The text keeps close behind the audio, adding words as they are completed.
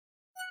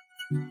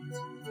Welcome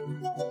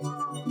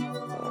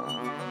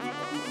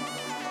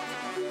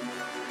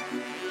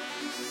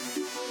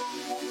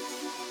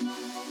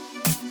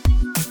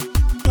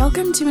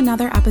to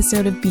another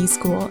episode of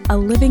B-School, a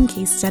living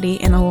case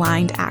study in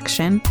aligned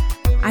action.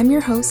 I'm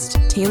your host,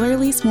 Taylor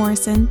Elise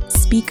Morrison,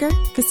 speaker,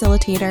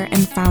 facilitator,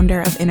 and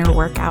founder of Inner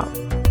Workout.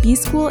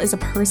 B-School is a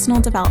personal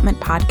development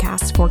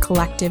podcast for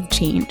collective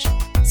change.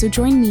 So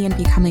join me in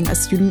becoming a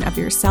student of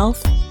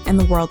yourself and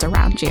the world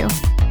around you.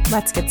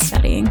 Let's get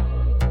studying.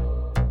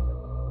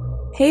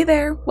 Hey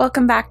there,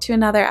 welcome back to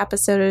another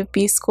episode of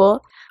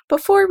B-School.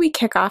 Before we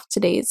kick off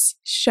today's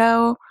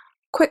show,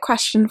 quick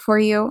question for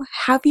you.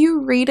 Have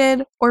you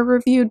rated or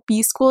reviewed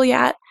B-School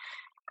yet?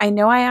 I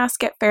know I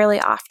ask it fairly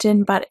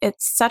often, but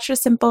it's such a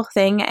simple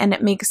thing and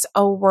it makes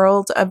a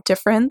world of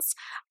difference.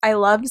 I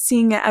love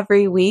seeing it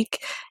every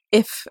week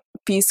if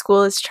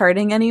B-School is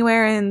charting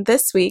anywhere, and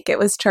this week it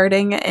was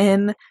charting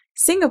in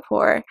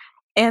Singapore.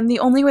 And the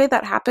only way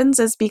that happens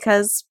is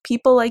because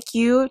people like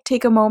you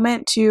take a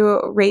moment to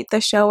rate the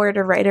show or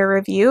to write a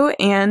review,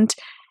 and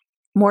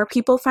more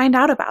people find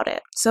out about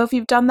it. So if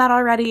you've done that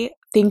already,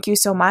 thank you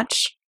so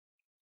much.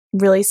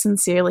 Really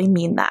sincerely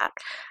mean that.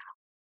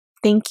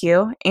 Thank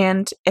you.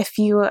 And if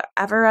you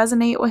ever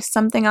resonate with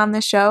something on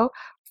the show,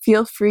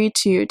 feel free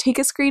to take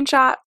a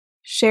screenshot,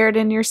 share it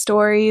in your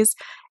stories,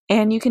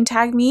 and you can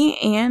tag me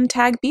and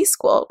tag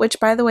B-School, which,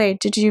 by the way,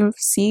 did you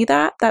see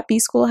that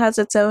B-School has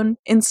its own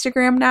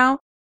Instagram now,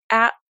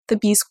 at the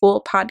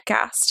B-School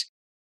podcast.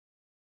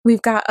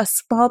 We've got a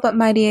small but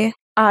mighty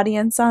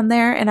audience on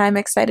there, and I'm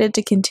excited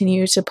to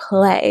continue to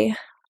play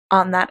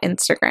on that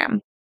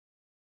Instagram.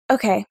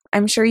 Okay,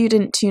 I'm sure you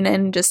didn't tune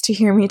in just to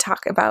hear me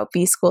talk about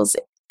B-School's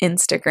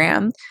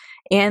Instagram,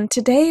 and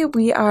today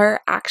we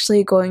are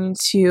actually going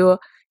to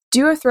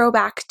do a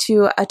throwback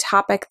to a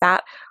topic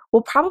that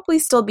will probably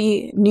still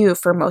be new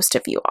for most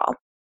of you all.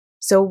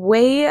 So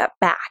way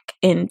back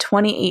in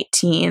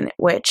 2018,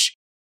 which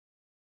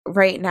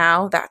right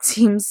now that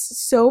seems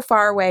so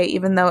far away,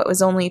 even though it was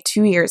only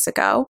 2 years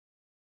ago,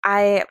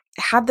 I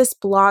had this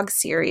blog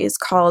series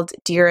called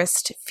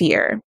Dearest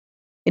Fear.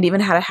 It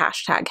even had a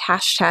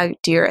hashtag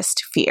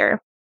Dearest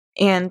Fear.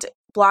 And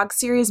blog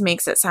series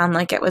makes it sound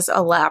like it was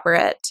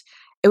elaborate.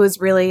 It was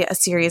really a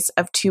series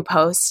of 2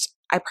 posts.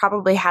 I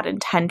probably had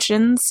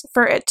intentions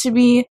for it to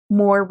be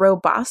more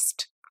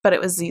robust, but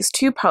it was these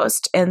 2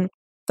 posts, and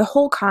the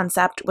whole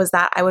concept was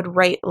that I would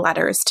write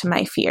letters to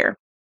my fear.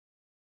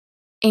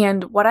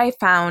 And what I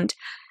found,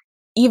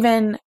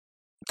 even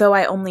though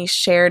I only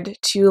shared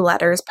 2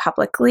 letters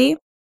publicly,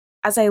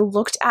 as I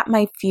looked at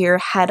my fear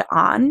head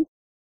on,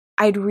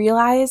 I'd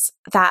realize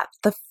that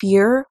the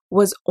fear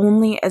was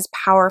only as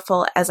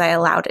powerful as I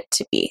allowed it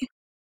to be.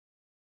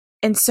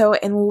 And so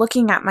in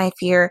looking at my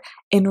fear,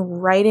 in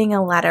writing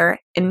a letter,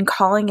 in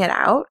calling it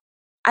out,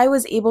 I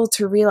was able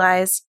to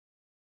realize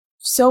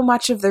so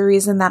much of the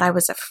reason that I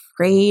was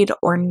afraid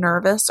or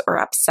nervous or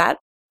upset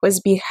was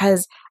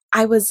because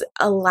I was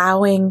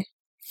allowing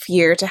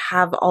fear to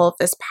have all of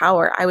this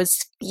power. I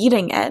was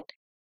feeding it.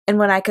 And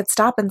when I could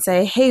stop and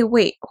say, hey,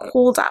 wait,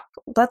 hold up,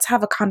 let's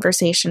have a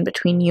conversation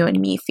between you and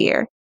me,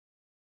 fear.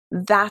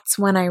 That's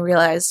when I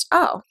realized,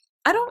 oh,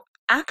 I don't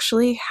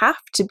actually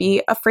have to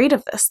be afraid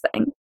of this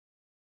thing.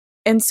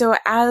 And so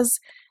as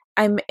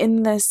I'm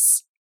in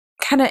this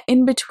kind of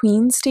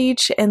in-between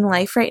stage in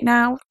life right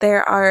now,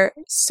 there are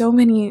so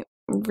many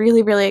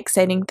really, really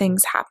exciting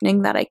things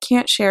happening that I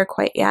can't share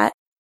quite yet.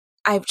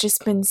 I've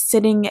just been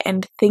sitting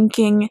and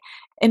thinking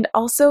and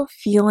also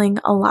feeling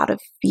a lot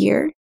of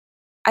fear.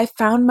 I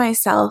found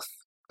myself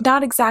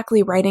not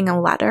exactly writing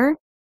a letter,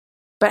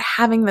 but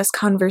having this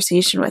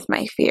conversation with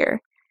my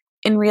fear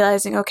and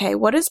realizing, okay,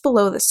 what is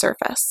below the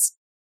surface?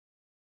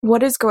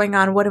 What is going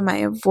on? What am I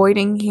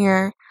avoiding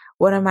here?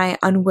 What am I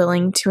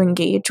unwilling to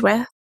engage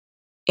with?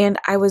 And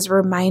I was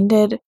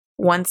reminded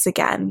once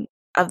again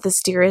of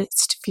this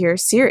Dearest Fear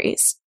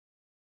series.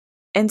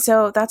 And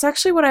so that's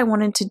actually what I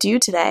wanted to do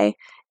today,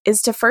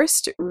 is to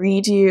first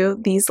read you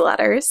these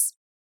letters,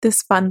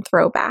 this fun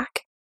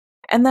throwback,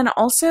 and then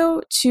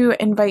also to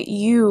invite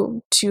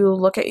you to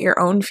look at your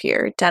own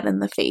fear dead in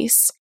the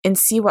face and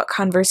see what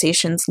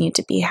conversations need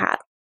to be had.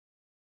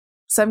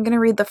 So I'm going to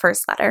read the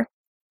first letter.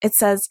 It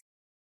says,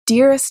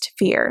 Dearest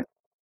Fear,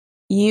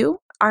 you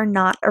are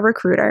not a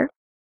recruiter,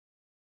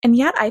 and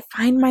yet I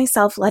find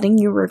myself letting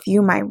you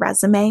review my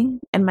resume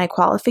and my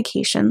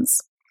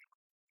qualifications.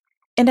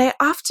 And I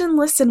often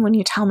listen when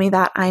you tell me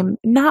that I'm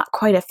not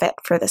quite a fit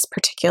for this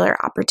particular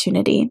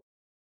opportunity.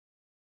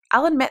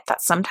 I'll admit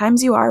that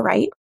sometimes you are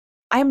right.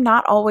 I'm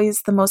not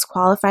always the most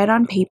qualified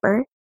on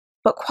paper,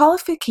 but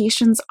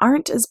qualifications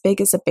aren't as big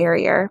as a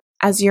barrier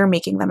as you're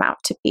making them out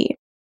to be.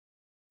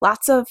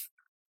 Lots of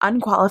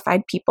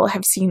unqualified people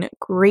have seen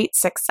great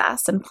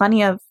success, and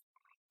plenty of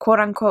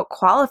quote-unquote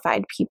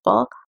qualified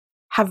people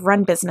have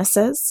run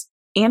businesses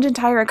and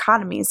entire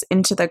economies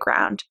into the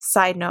ground.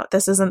 Side note,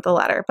 this isn't the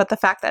letter, but the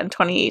fact that in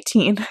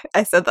 2018,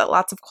 I said that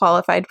lots of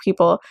qualified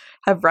people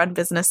have run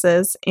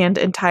businesses and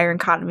entire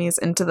economies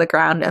into the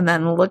ground, and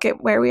then look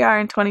at where we are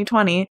in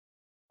 2020.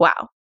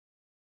 Wow.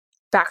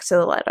 Back to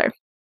the letter.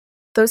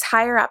 Those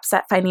higher ups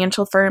at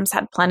financial firms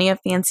had plenty of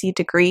fancy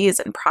degrees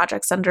and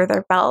projects under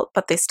their belt,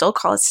 but they still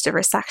caused a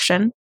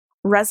recession.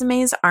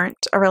 Resumes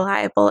aren't a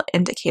reliable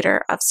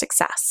indicator of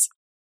success.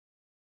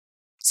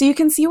 So you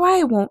can see why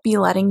I won't be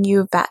letting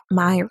you vet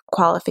my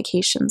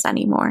qualifications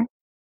anymore.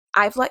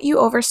 I've let you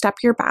overstep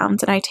your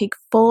bounds, and I take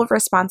full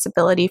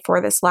responsibility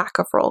for this lack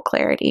of role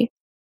clarity.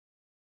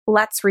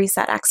 Let's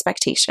reset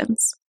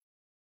expectations.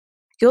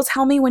 You'll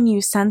tell me when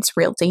you sense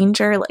real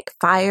danger, like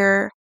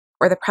fire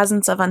or the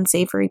presence of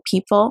unsavory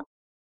people,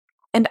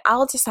 and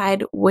I'll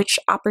decide which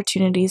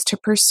opportunities to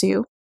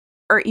pursue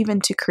or even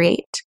to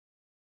create.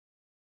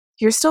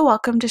 You're still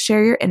welcome to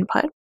share your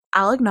input.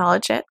 I'll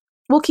acknowledge it.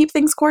 We'll keep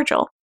things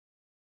cordial.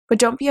 But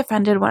don't be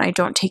offended when I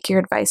don't take your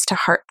advice to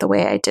heart the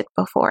way I did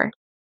before.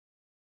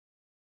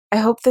 I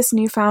hope this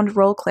newfound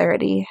role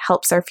clarity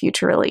helps our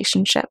future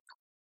relationship.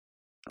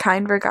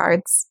 Kind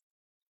regards,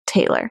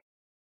 Taylor.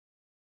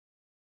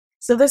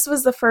 So this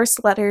was the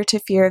first letter to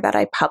fear that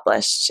I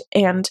published,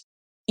 and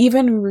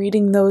even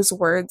reading those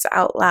words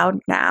out loud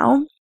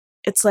now,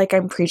 it's like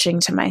I'm preaching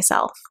to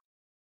myself.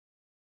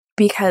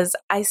 Because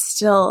I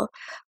still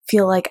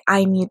feel like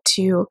I need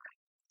to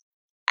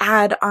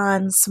add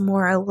on some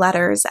more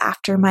letters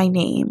after my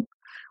name,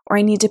 or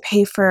I need to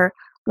pay for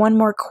one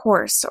more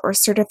course or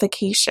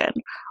certification,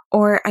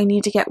 or I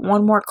need to get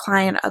one more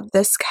client of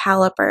this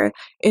caliber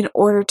in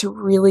order to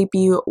really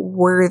be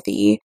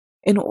worthy,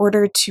 in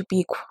order to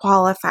be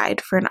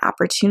qualified for an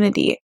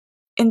opportunity.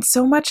 And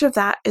so much of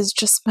that is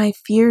just my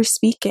fear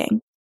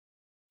speaking.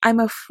 I'm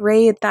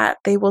afraid that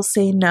they will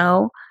say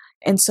no,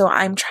 and so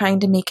I'm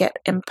trying to make it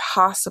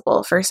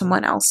impossible for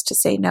someone else to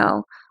say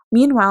no.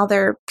 Meanwhile,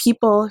 there are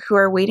people who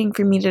are waiting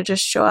for me to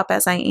just show up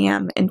as I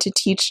am and to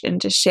teach and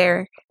to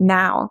share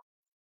now.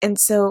 And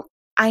so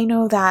I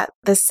know that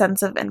this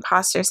sense of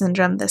imposter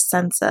syndrome, this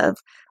sense of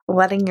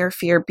letting your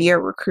fear be a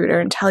recruiter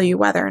and tell you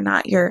whether or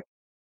not you're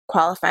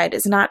qualified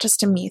is not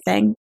just a me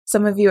thing.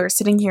 Some of you are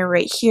sitting here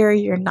right here,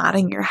 you're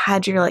nodding your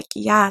head, you're like,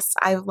 yes,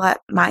 I've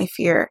let my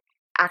fear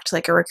act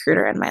like a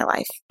recruiter in my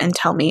life and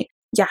tell me,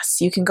 yes,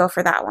 you can go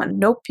for that one.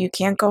 Nope, you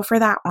can't go for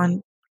that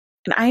one.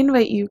 And I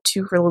invite you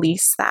to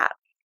release that.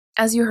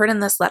 As you heard in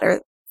this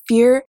letter,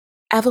 fear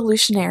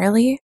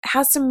evolutionarily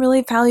has some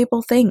really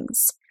valuable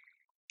things.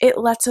 It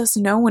lets us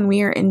know when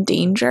we are in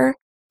danger,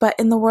 but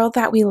in the world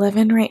that we live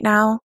in right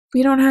now,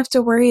 we don't have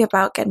to worry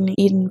about getting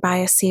eaten by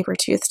a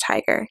saber-toothed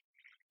tiger.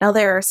 Now,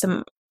 there are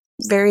some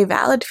very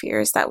valid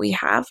fears that we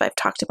have. I've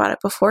talked about it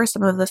before,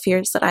 some of the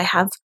fears that I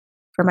have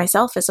for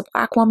myself as a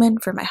Black woman,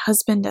 for my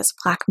husband as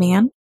a Black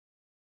man.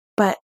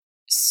 But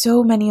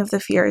so many of the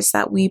fears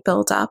that we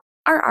build up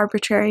are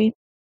arbitrary.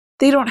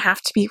 They don't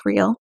have to be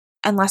real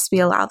unless we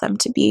allow them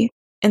to be.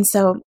 And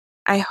so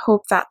I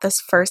hope that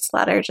this first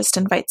letter just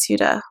invites you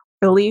to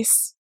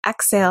release,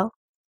 exhale.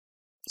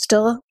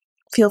 Still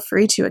feel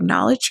free to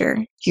acknowledge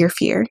your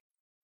fear.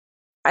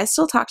 I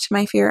still talk to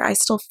my fear. I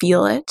still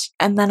feel it.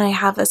 And then I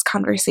have this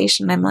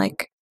conversation. I'm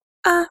like,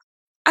 I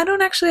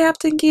don't actually have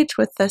to engage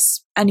with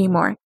this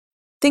anymore.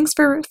 Thanks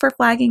for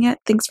flagging it.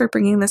 Thanks for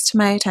bringing this to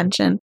my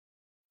attention.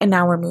 And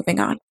now we're moving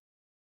on.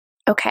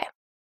 Okay.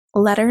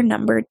 Letter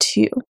number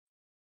 2.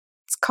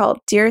 It's called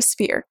Dearest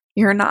Fear,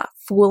 You're Not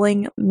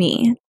Fooling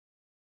Me.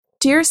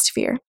 Dearest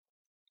Fear,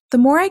 the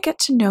more I get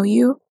to know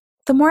you,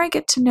 the more I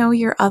get to know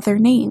your other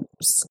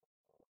names.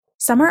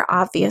 Some are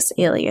obvious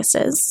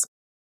aliases.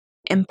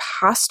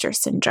 Imposter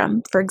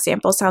syndrome, for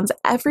example, sounds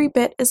every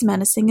bit as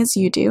menacing as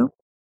you do,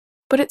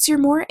 but it's your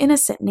more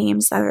innocent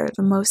names that are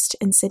the most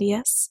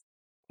insidious.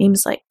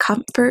 Names like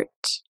comfort,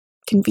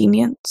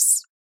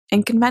 convenience,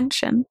 and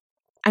convention.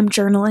 I'm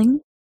journaling.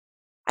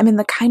 I'm in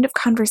the kind of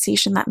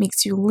conversation that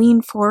makes you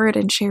lean forward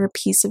and share a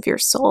piece of your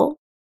soul.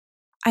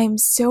 I am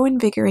so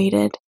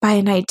invigorated by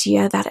an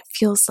idea that it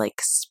feels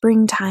like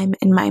springtime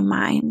in my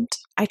mind.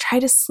 I try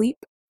to sleep,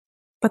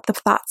 but the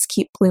thoughts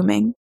keep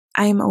blooming.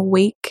 I am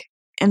awake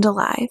and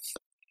alive.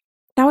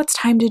 Now it's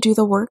time to do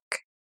the work.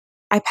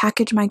 I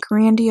package my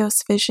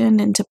grandiose vision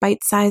into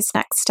bite-sized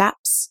next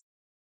steps.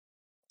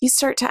 You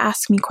start to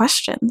ask me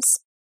questions.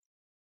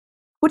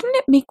 Wouldn't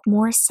it make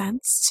more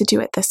sense to do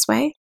it this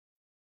way?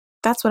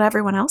 That's what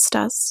everyone else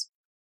does.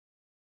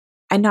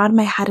 I nod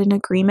my head in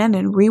agreement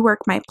and rework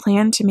my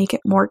plan to make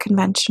it more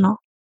conventional.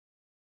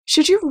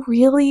 Should you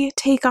really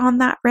take on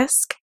that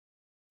risk?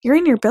 You're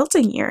in your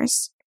building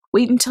years.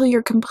 Wait until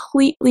you're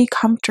completely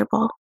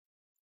comfortable.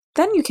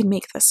 Then you can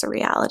make this a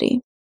reality.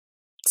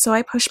 So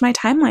I push my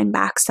timeline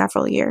back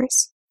several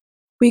years.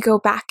 We go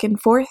back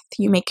and forth.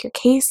 You make your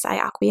case, I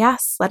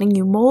acquiesce, letting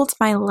you mold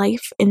my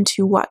life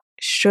into what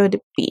should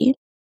be.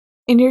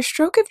 And your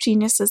stroke of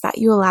genius is that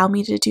you allow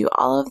me to do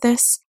all of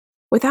this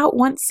without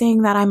once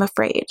saying that I'm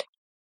afraid.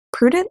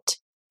 Prudent?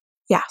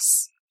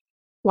 Yes.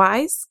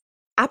 Wise?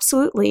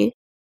 Absolutely.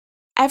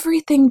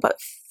 Everything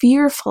but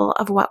fearful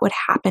of what would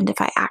happen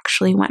if I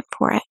actually went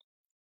for it.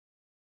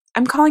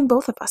 I'm calling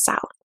both of us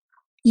out.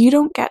 You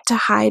don't get to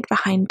hide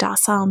behind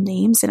docile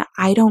names, and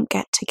I don't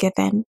get to give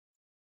in.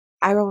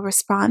 I will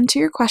respond to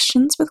your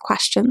questions with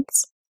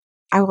questions.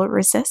 I will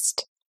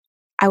resist.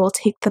 I will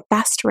take the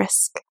best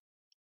risk.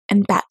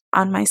 and bet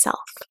on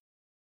myself.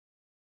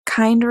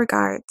 Kind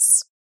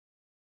regards,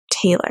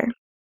 Taylor.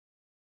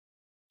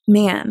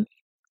 Man,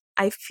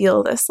 I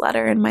feel this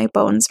letter in my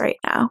bones right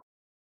now.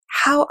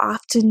 How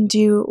often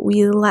do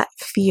we let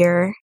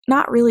fear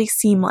not really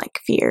seem like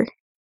fear,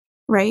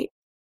 right?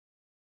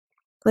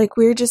 Like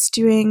we're just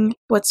doing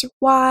what's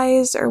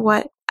wise or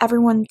what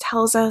everyone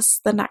tells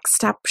us the next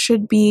step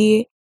should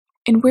be,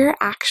 and we're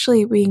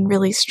actually being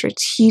really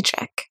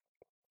strategic.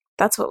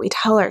 That's what we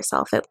tell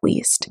ourselves, at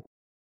least.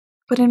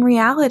 But in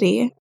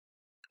reality,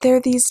 there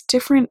are these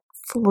different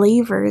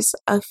flavors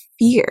of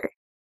fear.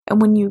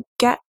 And when you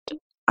get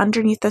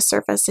underneath the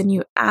surface and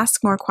you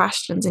ask more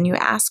questions and you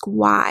ask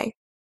why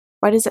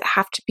does it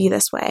have to be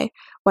this way?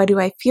 Why do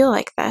I feel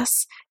like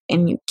this?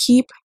 And you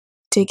keep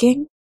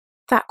digging,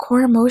 that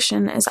core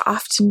emotion is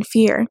often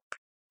fear.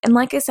 And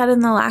like I said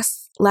in the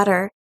last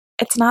letter,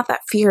 it's not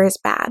that fear is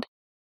bad.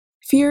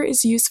 Fear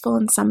is useful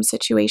in some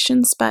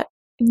situations, but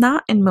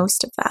not in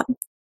most of them.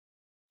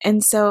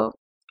 And so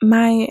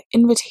my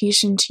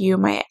invitation to you,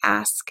 my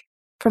ask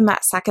from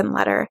that second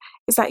letter,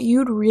 is that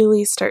you'd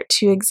really start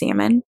to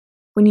examine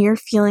when you're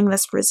feeling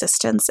this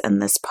resistance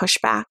and this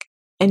pushback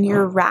and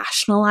you're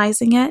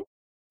rationalizing it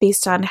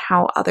based on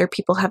how other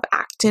people have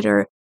acted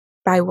or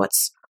by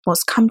what's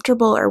most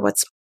comfortable or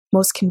what's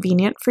most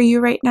convenient for you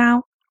right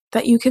now,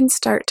 that you can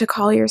start to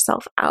call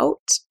yourself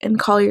out and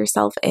call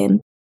yourself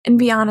in and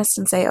be honest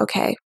and say,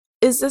 okay,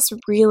 is this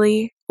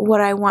really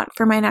what I want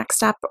for my next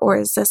step, or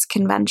is this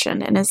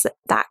convention? And is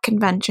that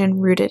convention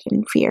rooted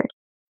in fear?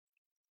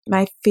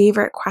 My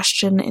favorite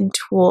question and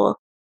tool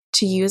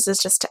to use is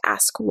just to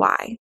ask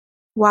why.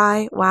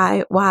 Why?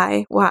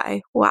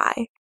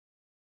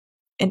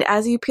 And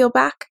as you peel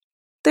back,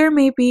 there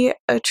may be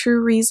a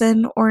true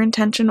reason or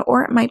intention,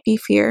 or it might be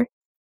fear.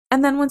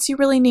 And then once you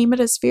really name it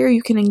as fear,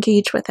 you can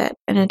engage with it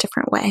in a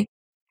different way.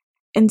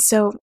 And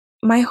so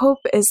my hope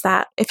is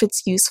that if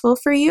it's useful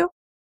for you,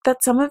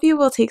 that some of you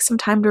will take some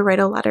time to write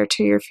a letter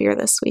to your fear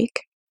this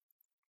week.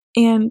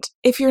 And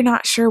if you're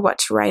not sure what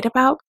to write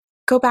about,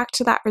 go back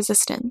to that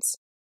resistance.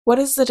 What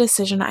is the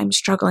decision I'm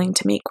struggling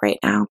to make right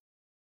now?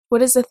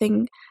 What is the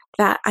thing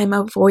that I'm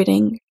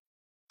avoiding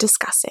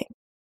discussing?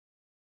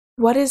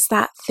 What is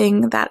that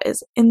thing that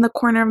is in the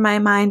corner of my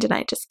mind and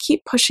I just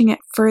keep pushing it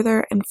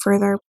further and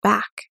further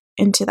back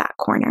into that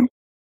corner?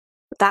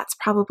 That's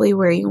probably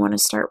where you want to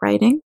start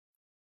writing.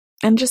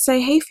 And just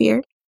say, hey,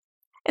 fear.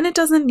 And it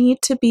doesn't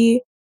need to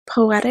be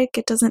poetic.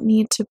 It doesn't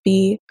need to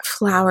be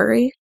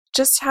flowery.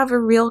 Just have a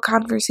real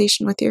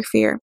conversation with your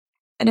fear.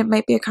 And it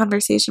might be a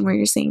conversation where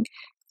you're saying,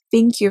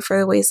 thank you for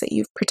the ways that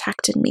you've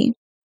protected me,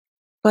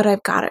 but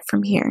I've got it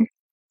from here.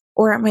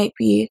 Or it might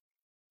be,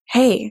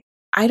 hey,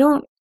 I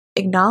don't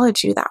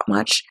acknowledge you that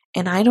much,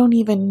 and I don't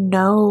even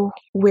know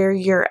where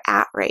you're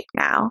at right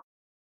now.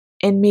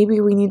 And maybe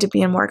we need to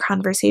be in more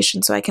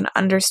conversation so I can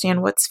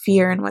understand what's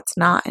fear and what's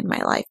not in my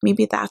life.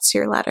 Maybe that's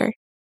your letter.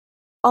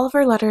 All of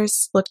our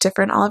letters look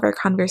different. All of our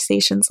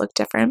conversations look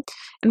different.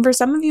 And for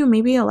some of you,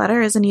 maybe a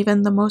letter isn't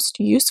even the most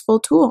useful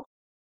tool.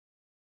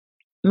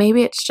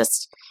 Maybe it's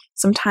just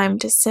some time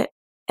to sit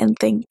and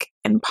think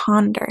and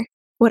ponder.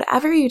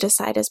 Whatever you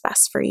decide is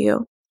best for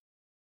you.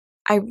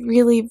 I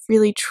really,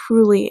 really,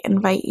 truly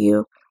invite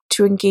you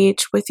to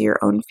engage with your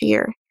own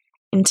fear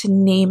and to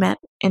name it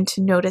and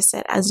to notice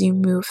it as you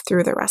move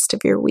through the rest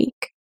of your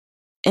week.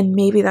 And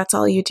maybe that's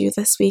all you do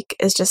this week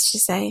is just to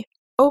say,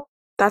 oh,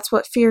 that's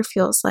what fear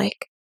feels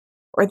like.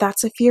 Or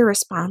that's a fear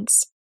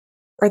response.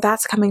 Or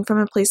that's coming from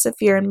a place of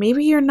fear. And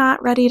maybe you're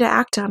not ready to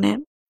act on it,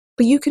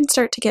 but you can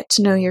start to get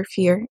to know your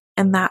fear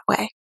in that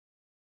way.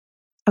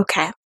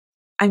 Okay,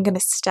 I'm going to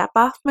step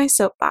off my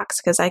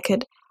soapbox because I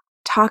could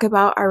talk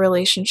about our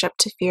relationship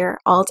to fear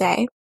all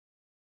day,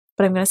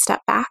 but I'm going to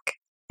step back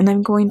and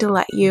I'm going to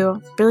let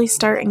you really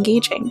start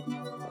engaging.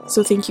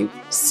 So thank you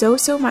so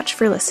much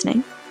for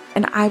listening,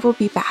 and I will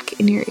be back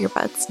in your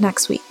earbuds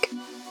next week.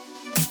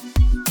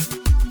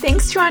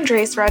 Thanks to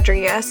Andres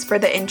Rodriguez for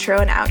the intro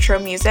and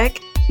outro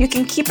music. You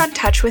can keep in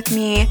touch with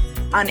me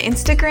on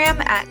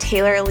Instagram at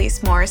Taylor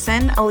Elise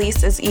Morrison.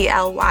 Elise is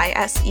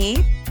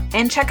ELYSE.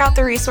 And check out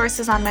the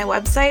resources on my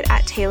website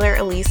at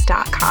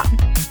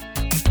taylorelise.com.